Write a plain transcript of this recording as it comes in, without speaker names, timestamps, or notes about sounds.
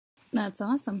That's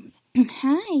awesome.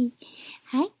 Hi.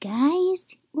 Hi, guys.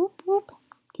 Whoop, whoop.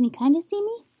 Can you kind of see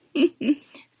me?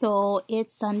 So,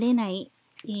 it's Sunday night,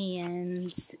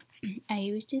 and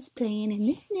I was just playing in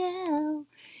the snow.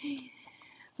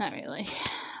 Not really,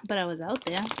 but I was out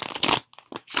there.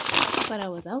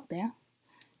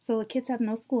 So, the kids have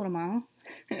no school tomorrow.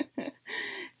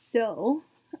 So,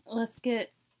 let's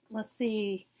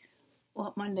see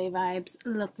what Monday vibes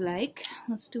look like.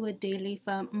 Let's do a daily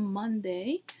for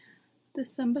Monday,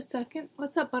 December 2nd.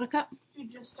 What's up, Buttercup? You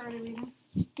just started reading?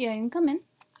 Yeah, you can come in.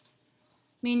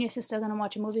 Me and your sister are going to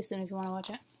watch a movie soon if you want to watch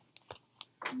it.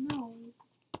 No.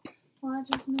 Well, that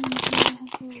just means I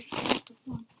have to talk to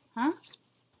phone. Huh?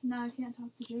 No, I can't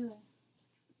talk to Julie.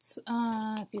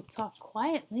 If you talk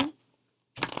quietly.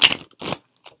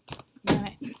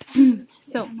 Alright.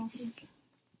 So,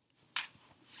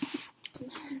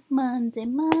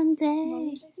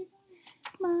 Monday.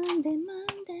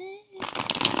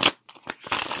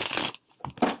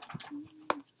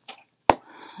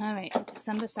 Alright,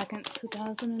 December 2nd,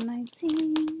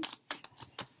 2019.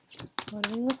 What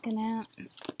are we looking at?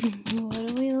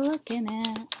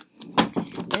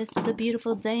 It's a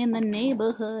beautiful day in the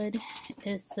neighborhood.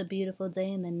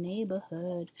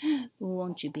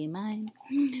 Won't you be mine?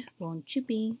 Won't you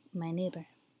be my neighbor?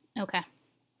 Okay.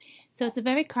 So it's a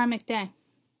very karmic day.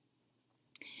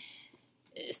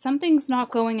 Something's not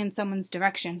going in someone's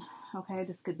direction. Okay,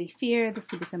 this could be fear. This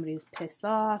could be somebody who's pissed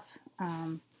off.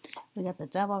 We got the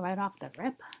devil right off the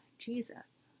rip.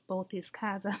 Jesus. Both these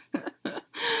cards are...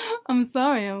 I'm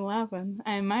sorry, I'm laughing.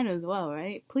 I might as well,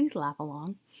 right? Please laugh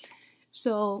along.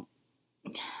 So,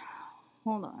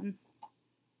 hold on.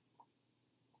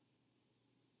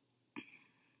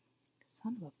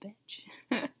 Son of a bitch.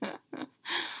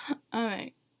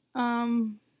 Alright.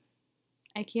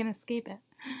 I can't escape it.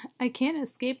 I can't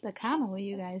escape the karma with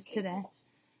you guys today.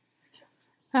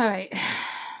 Alright.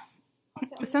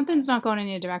 Something's not going in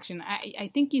your direction. I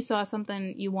think you saw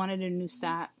something, you wanted a new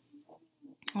start.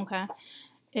 Okay.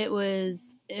 It was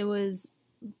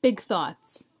big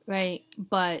thoughts, right?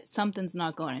 But something's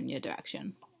not going in your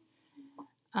direction.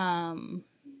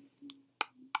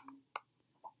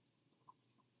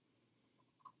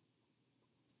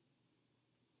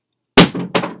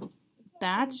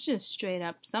 That's just straight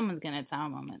up, someone's gonna tell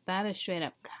them it. That is straight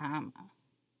up karma.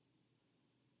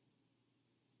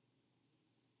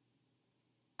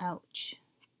 Ouch.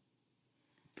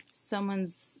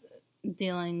 Someone's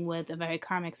dealing with a very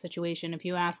karmic situation. If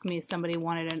you ask me, somebody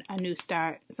wanted a new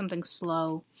start, something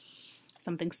slow,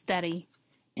 something steady,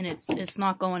 and it's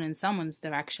not going in someone's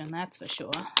direction, that's for sure.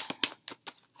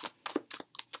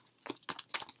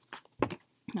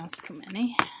 That's too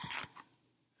many.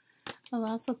 Well,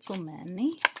 also too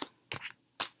many.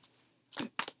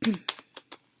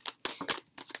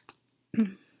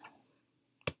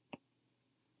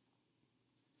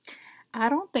 I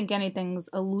don't think anything's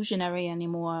illusionary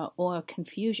anymore or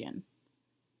confusion.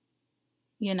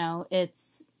 You know,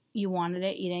 it's, you wanted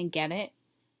it, you didn't get it,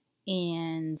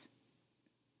 and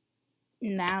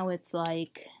now it's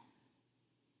like,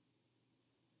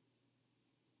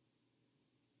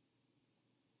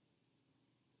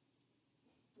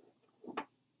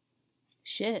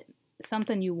 shit,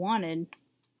 something you wanted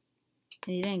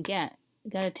and you didn't get. You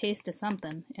got a taste of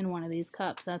something in one of these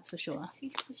cups, that's for sure.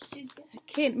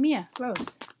 Kid, Mia,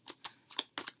 Rose.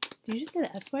 Did you just say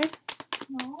the S word?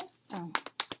 No. Oh.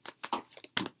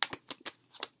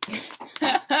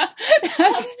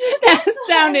 That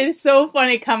sounded so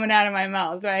funny coming out of my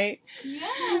mouth, right? Yeah.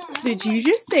 Did you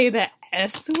just say the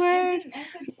S word?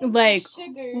 Like,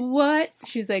 sugar. What?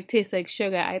 She's like, tastes like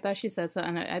sugar. I thought she said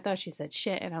something. I thought she said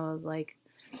shit, and I was like,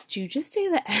 did you just say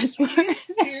the S word? Are you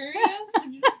serious?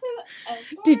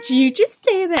 Did you just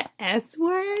say the S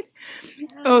word?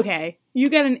 Yeah. Okay, you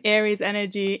got an Aries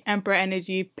energy, Emperor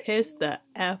energy, pissed the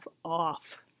F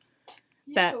off.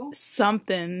 That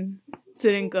something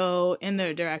didn't go in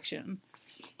their direction.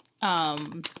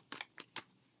 Not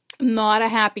a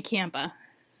happy camper.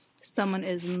 Someone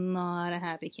is not a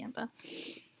happy camper.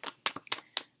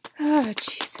 Oh,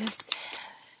 Jesus.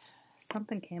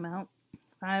 Something came out.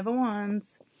 5 of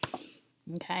Wands.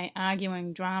 Okay,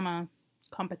 arguing, drama,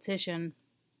 competition.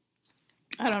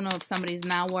 I don't know if somebody's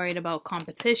now worried about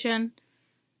competition.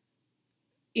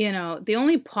 You know, the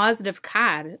only positive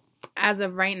card as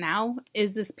of right now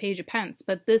is this Page of Pence,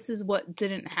 but this is what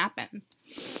didn't happen.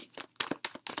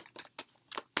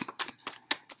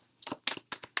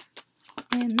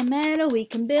 In the meadow we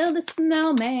can build a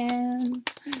snowman.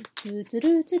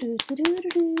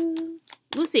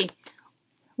 Lucy,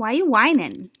 why are you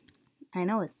whining? I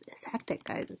know it's hectic,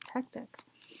 guys. It's hectic.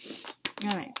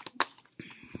 All right.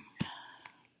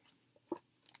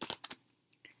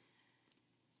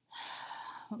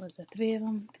 what was it? 3 of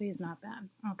them? 3 is not bad.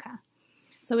 Okay.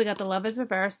 So we got the Lovers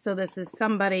reversed. So this is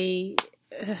somebody,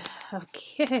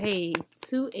 okay,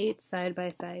 2 8 side by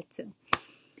side too.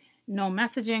 No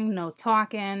messaging, no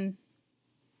talking.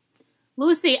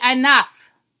 Lucy, enough.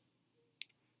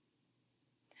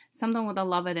 Something with a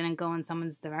lover didn't go in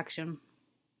someone's direction.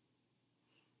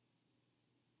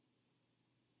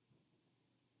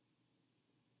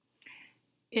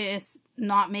 Is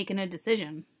not making a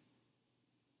decision.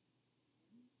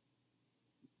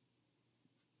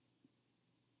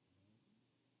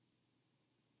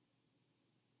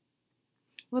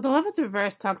 Well, the Lovers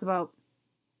reverse talks about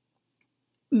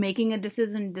making a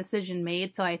decision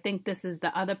made. So I think this is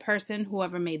the other person,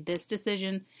 whoever made this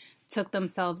decision, took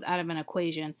themselves out of an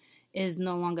equation, is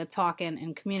no longer talking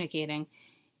and communicating.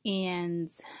 And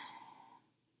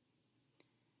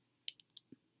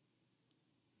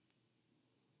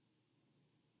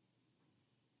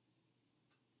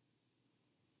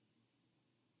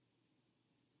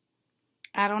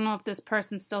I don't know if this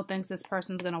person still thinks this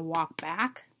person's going to walk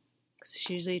back, because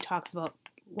she usually talks about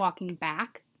walking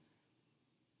back.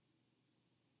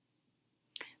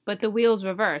 But the wheel's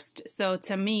reversed. So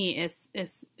to me,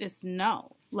 it's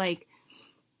no. Like,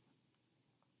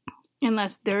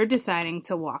 unless they're deciding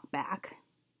to walk back.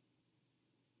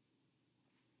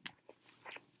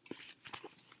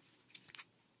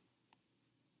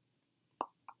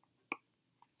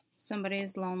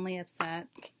 Somebody's lonely, upset.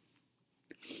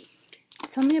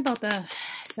 Tell me about the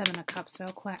 7 of Cups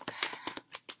real quick.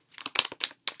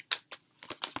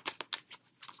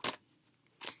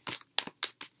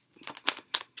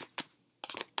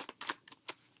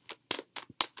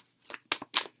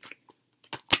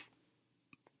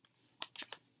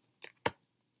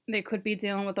 They could be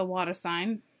dealing with a water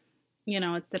sign. You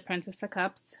know, it's the Princess of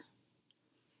Cups.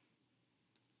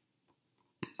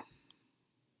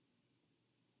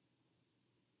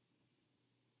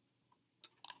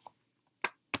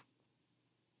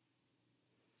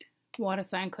 Water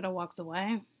sign could have walked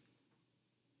away.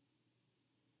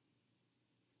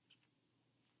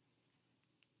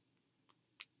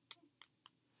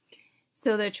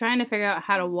 So they're trying to figure out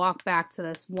how to walk back to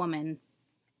this woman.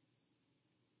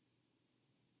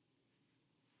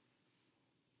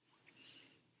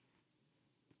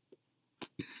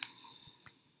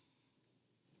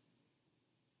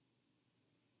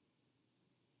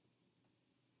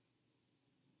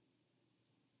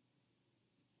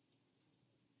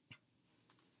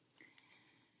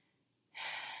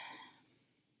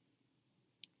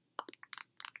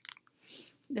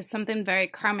 There's something very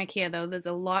karmic here, though. There's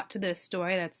a lot to this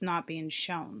story that's not being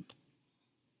shown.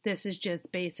 This is just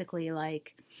basically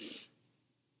like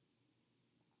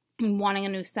wanting a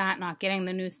new start, not getting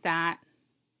the new start.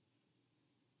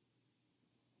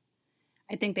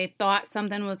 I think they thought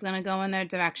something was going to go in their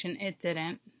direction. It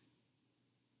didn't.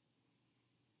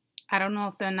 I don't know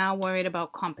if they're now worried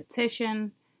about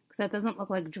competition, because that doesn't look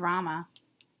like drama.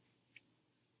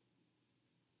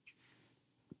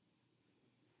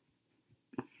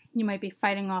 You might be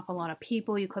fighting off a lot of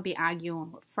people. You could be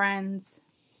arguing with friends.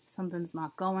 Something's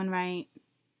not going right.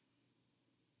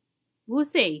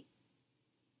 Lucy,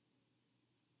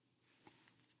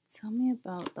 tell me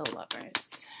about the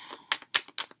Lovers.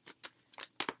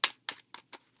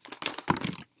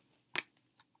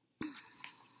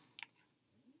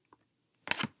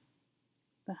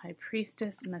 The High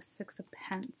Priestess and the 6 of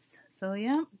Pence. So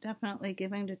yeah, definitely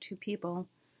giving to 2 people.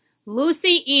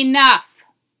 Lucy, enough!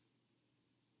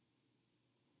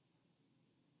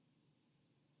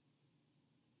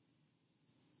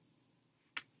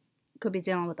 Could be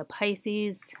dealing with a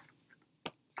Pisces,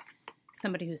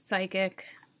 somebody who's psychic,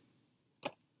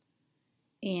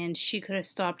 and she could have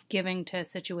stopped giving to a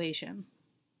situation.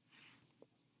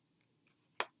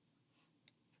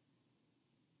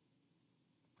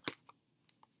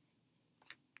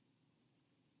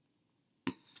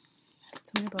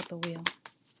 Tell me about the wheel.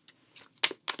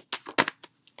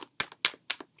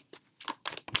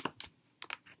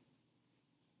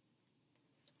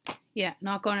 Yeah,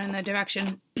 not going in the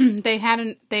direction.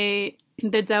 The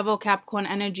Devil, Capricorn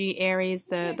energy, Aries,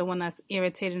 the one that's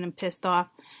irritated and pissed off.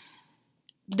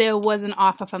 There was an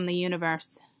offer from the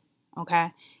universe,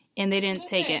 okay? And they didn't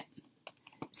take it.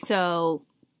 So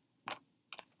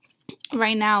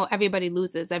right now, everybody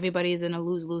loses. Everybody's in a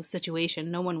lose-lose situation.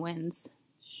 No one wins.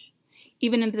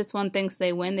 Even if this one thinks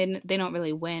they win, they don't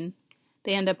really win.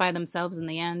 They end up by themselves in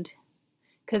the end.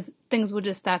 Because things will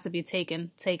just start to be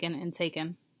taken.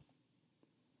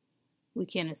 We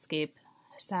can't escape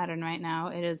Saturn right now.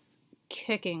 It is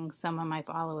kicking some of my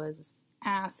followers'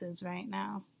 asses right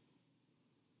now.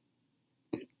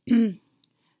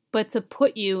 but to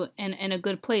put you in a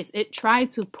good place. It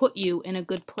tried to put you in a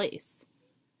good place.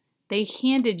 They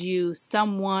handed you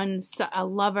someone, a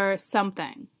lover,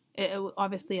 something.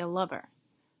 Obviously a lover.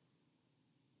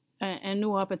 A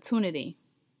new opportunity.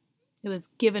 It was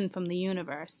given from the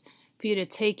universe for you to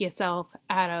take yourself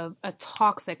out of a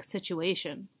toxic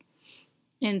situation.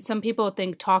 And some people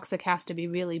think toxic has to be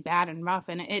really bad and rough,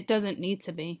 and it doesn't need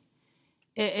to be.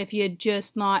 If you're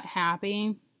just not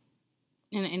happy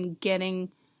and getting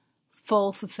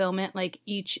full fulfillment like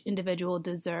each individual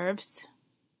deserves,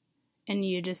 and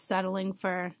you're just settling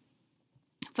for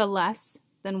less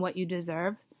than what you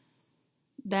deserve,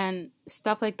 then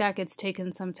stuff like that gets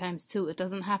taken sometimes too. It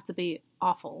doesn't have to be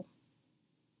awful.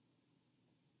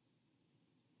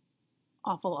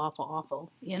 Awful, awful,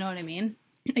 awful. You know what I mean?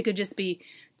 It could just be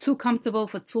too comfortable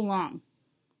for too long.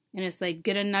 And it's like,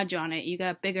 get a nudge on it. You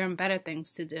got bigger and better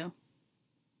things to do.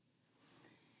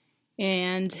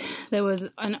 And there was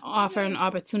an offer, an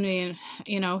opportunity,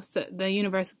 so the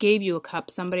universe gave you a cup,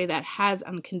 somebody that has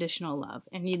unconditional love,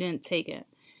 and you didn't take it.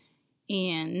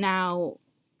 And now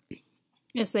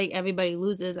it's like everybody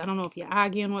loses. I don't know if you're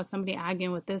arguing with somebody,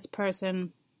 arguing with this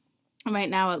person. Right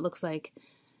now it looks like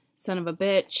son of a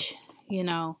bitch,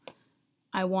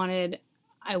 I wanted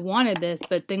this,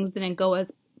 but things didn't go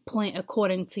as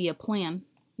according to your plan,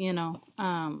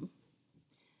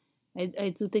 I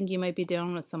do think you might be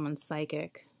dealing with someone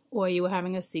psychic, or you were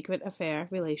having a secret affair,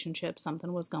 relationship,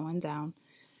 something was going down.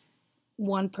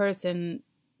 One person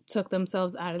took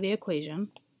themselves out of the equation.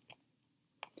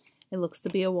 It looks to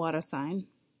be a water sign,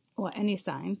 or any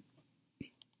sign.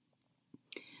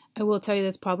 I will tell you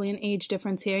there's probably an age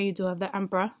difference here. You do have the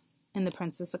Emperor and the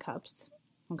Princess of Cups,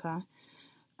 okay?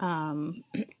 And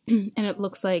it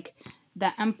looks like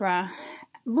the Emperor,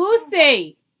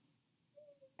 Lucy!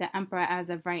 The Emperor, as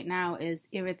of right now, is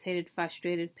irritated,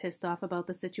 frustrated, pissed off about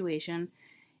the situation,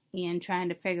 and trying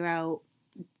to figure out,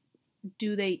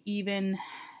 do they even,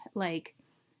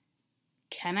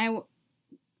 can I,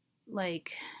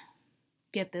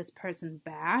 get this person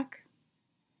back?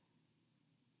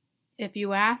 If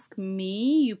you ask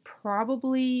me, you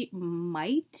probably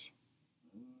might.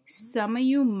 Some of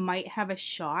you might have a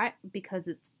shot because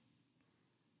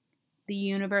the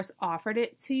universe offered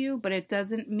it to you, but it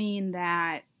doesn't mean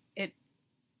that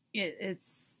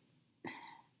it's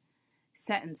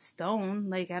set in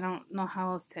stone. I don't know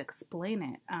how else to explain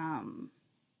it.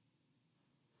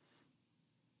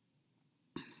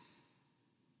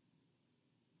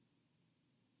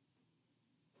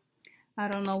 I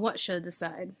don't know what should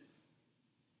decide.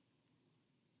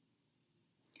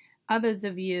 Others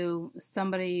of you,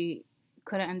 somebody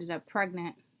could have ended up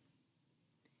pregnant.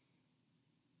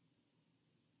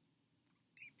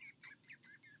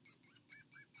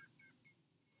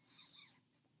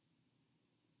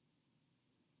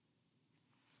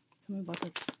 Tell me about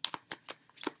this.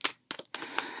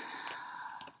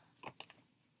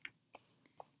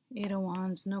 Eight of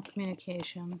Wands, no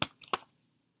communication.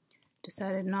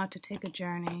 Decided not to take a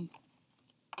journey.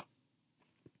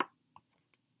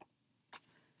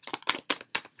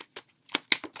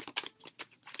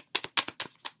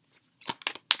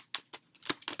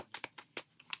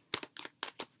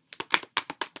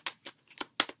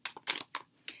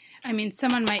 I mean,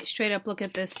 someone might straight up look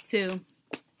at this too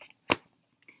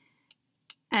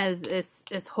as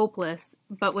it's hopeless,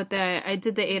 but with I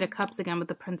did the Eight of Cups again with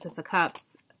the Princess of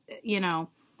Cups,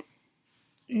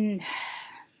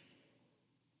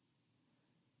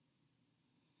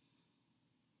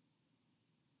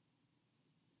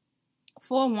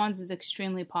 Four of Wands is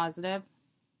extremely positive.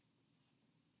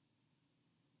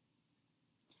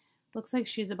 Looks like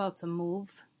she's about to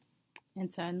move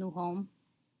into a new home.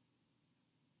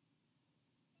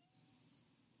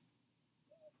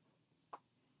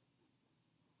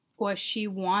 Or she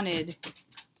wanted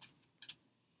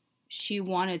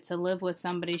to live with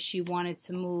somebody. She wanted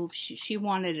to move. She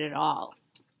wanted it all.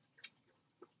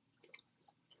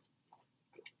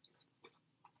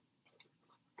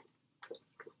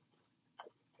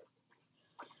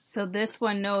 So this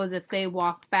one knows if they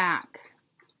walk back,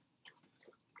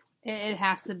 it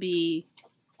has to be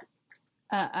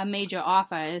a major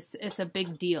offer. It's a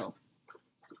big deal.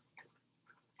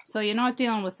 So you're not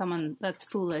dealing with someone that's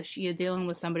foolish. You're dealing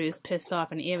with somebody who's pissed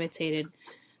off and irritated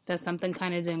that something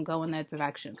kind of didn't go in that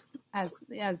direction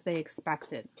as they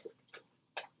expected.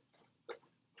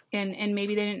 And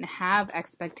maybe they didn't have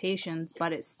expectations,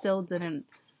 but it still didn't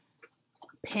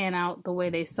pan out the way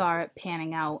they saw it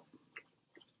panning out,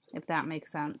 if that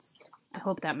makes sense. I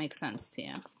hope that makes sense to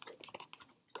you.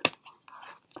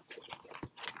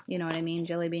 You know what I mean,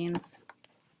 jelly beans?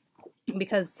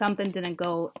 Because something didn't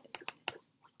go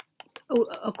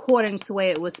according to the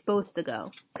way it was supposed to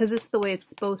go. Because it's the way it's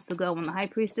supposed to go. When the High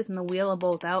Priestess and the Wheel are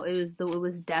both out, it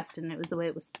was destined. It was the way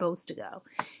it was supposed to go.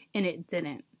 And it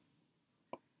didn't.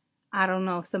 I don't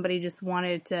know if somebody just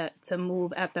wanted to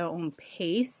move at their own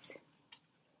pace.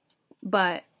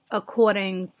 But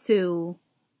according to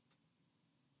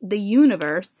the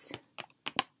universe,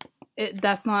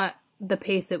 that's not the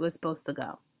pace it was supposed to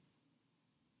go.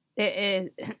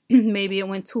 Maybe it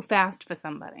went too fast for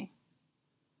somebody.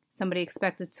 Somebody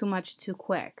expected too much too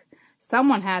quick.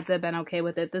 Someone had to have been okay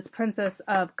with it. This Princess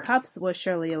of Cups was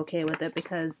surely okay with it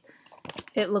because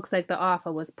it looks like the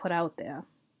offer was put out there.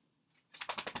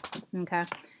 Okay.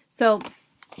 So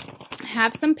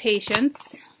have some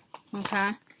patience.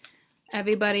 Okay.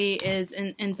 Everybody is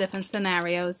in different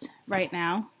scenarios right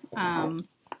now.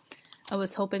 I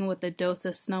was hoping with the dose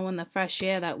of snow and the fresh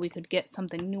air that we could get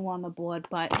something new on the board,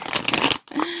 but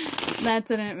that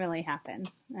didn't really happen.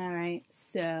 All right,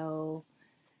 so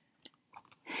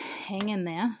hang in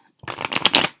there.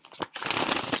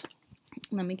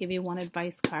 Let me give you one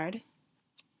advice card.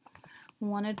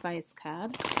 One advice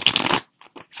card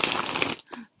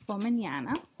for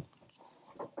mañana.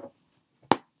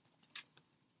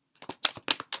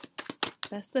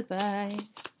 Best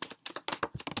advice.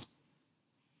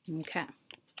 Okay.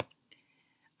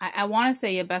 I want to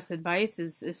say your best advice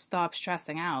is stop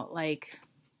stressing out. Like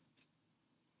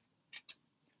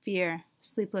fear,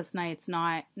 sleepless nights,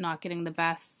 not getting the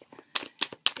best.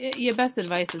 Your best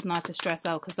advice is not to stress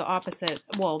out because the opposite,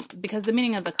 well, because the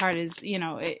meaning of the card is,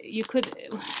 you could,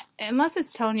 unless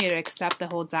it's telling you to accept the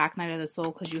whole dark night of the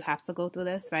soul because you have to go through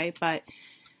this, right? But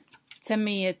to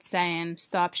me, it's saying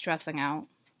stop stressing out.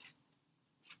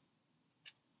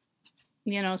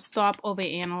 Stop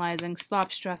overanalyzing,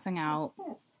 stop stressing out.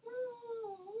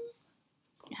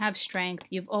 Have strength.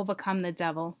 You've overcome the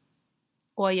devil,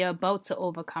 or you're about to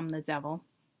overcome the devil.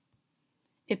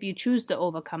 If you choose to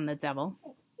overcome the devil,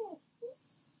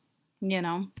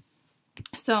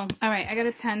 So, all right, I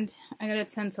gotta tend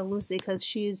to Lucy because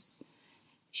she's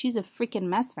a freaking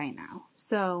mess right now.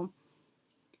 So,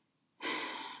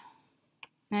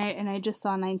 I just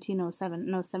saw 1907,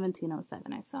 no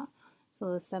 1707. I saw.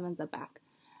 So the sevens are back.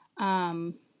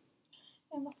 And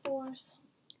the fours.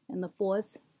 And the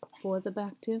fours? Fours are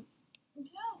back too?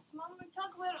 Yes, Mom, we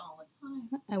talk about it all the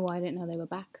time. Well, I didn't know they were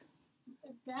back.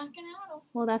 They're back and at 'em.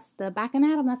 Well, that's the back and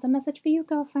at 'em. That's a message for you,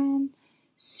 girlfriend.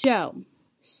 So,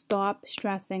 stop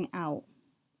stressing out.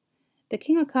 The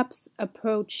King of Cups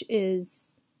approach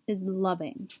is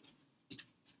loving.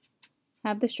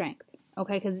 Have the strength,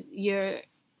 okay? Because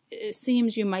it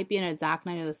seems you might be in a dark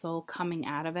night of the soul coming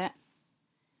out of it.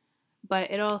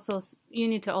 But you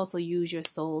need to also use your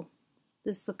soul.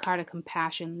 This is the card of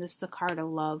compassion. This is the card of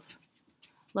love.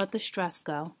 Let the stress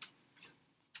go.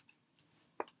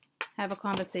 Have a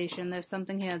conversation. There's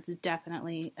something here that's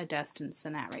definitely a destined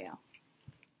scenario.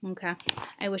 Okay?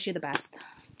 I wish you the best.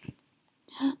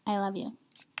 I love you.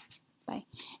 Bye.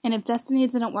 And if destiny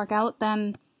didn't work out,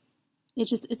 then it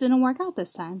didn't work out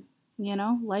this time.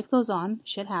 Life goes on.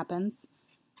 Shit happens.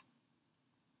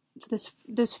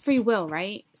 There's free will,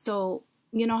 right? So,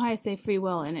 how I say free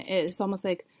will, and it's almost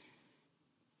like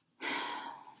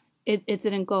it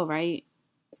didn't go, right?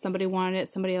 Somebody wanted it,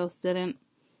 somebody else didn't.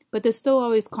 But there's still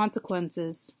always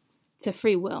consequences to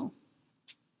free will.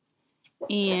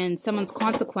 And someone's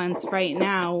consequence right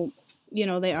now,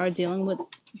 they are dealing with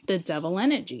the devil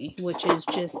energy, which is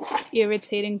just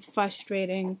irritating,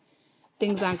 frustrating.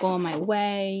 Things aren't going my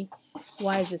way.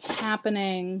 Why is this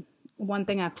happening? One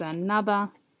thing after another.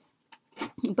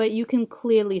 But you can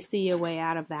clearly see your way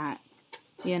out of that.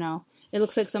 It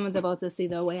looks like someone's about to see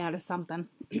their way out of something.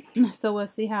 So we'll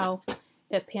see how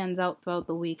it pans out throughout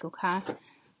the week, okay?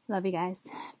 Love you guys.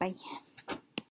 Bye.